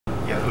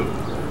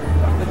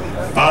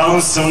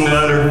Found some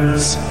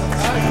letters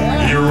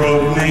you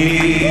wrote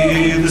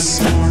me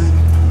this morning.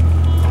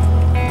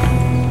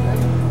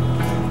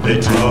 They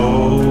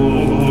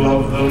told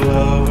of the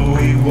love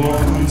we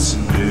once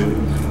knew.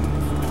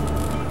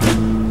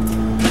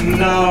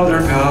 Now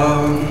they're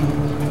gone,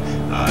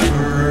 I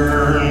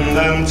burned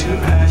them to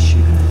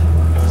ashes.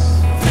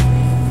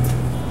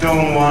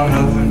 Don't want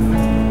nothing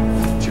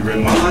to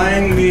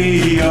remind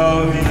me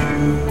of you.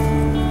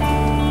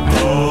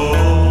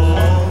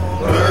 Oh,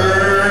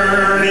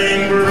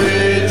 burning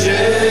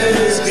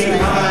bridges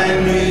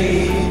behind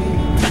me.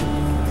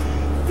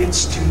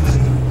 It's too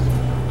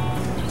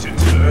late to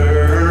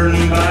turn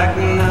back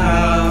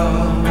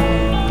now.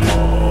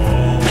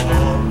 Oh,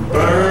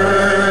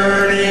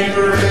 burning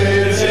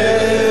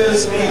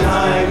bridges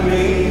behind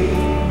me.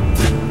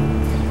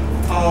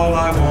 All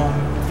I want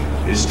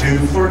is to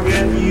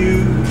forget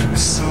you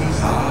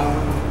somehow.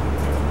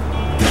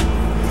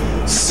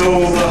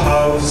 Sold the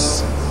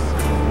house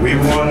we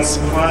once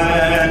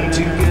planned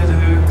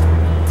together.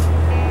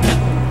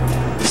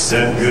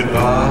 Said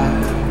goodbye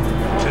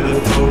to the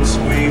folks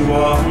we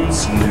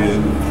once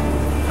knew.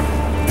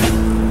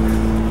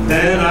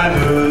 Then I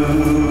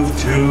moved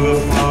to a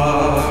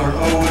far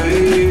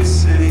away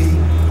city,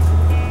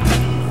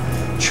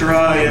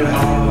 trying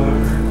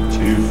hard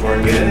to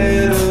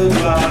forget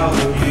about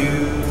you.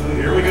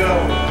 Here we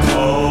go.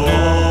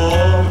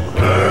 Oh,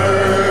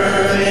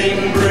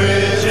 burning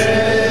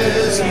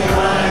bridges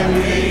behind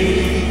me.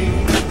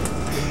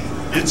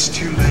 It's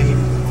too late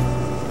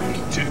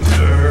to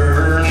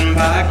turn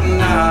back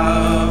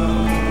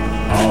now.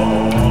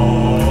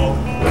 Oh,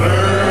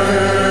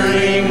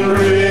 burning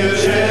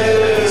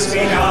bridges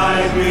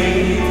behind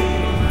me.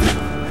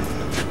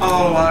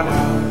 All I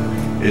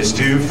want is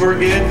to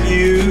forget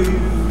you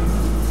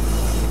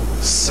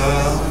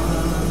somehow.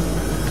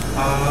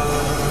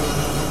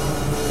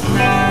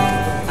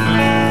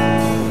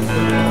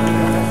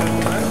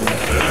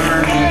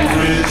 Burning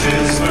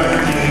bridges,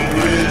 burning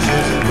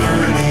bridges,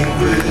 burning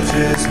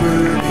bridges,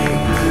 burning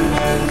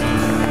bridges.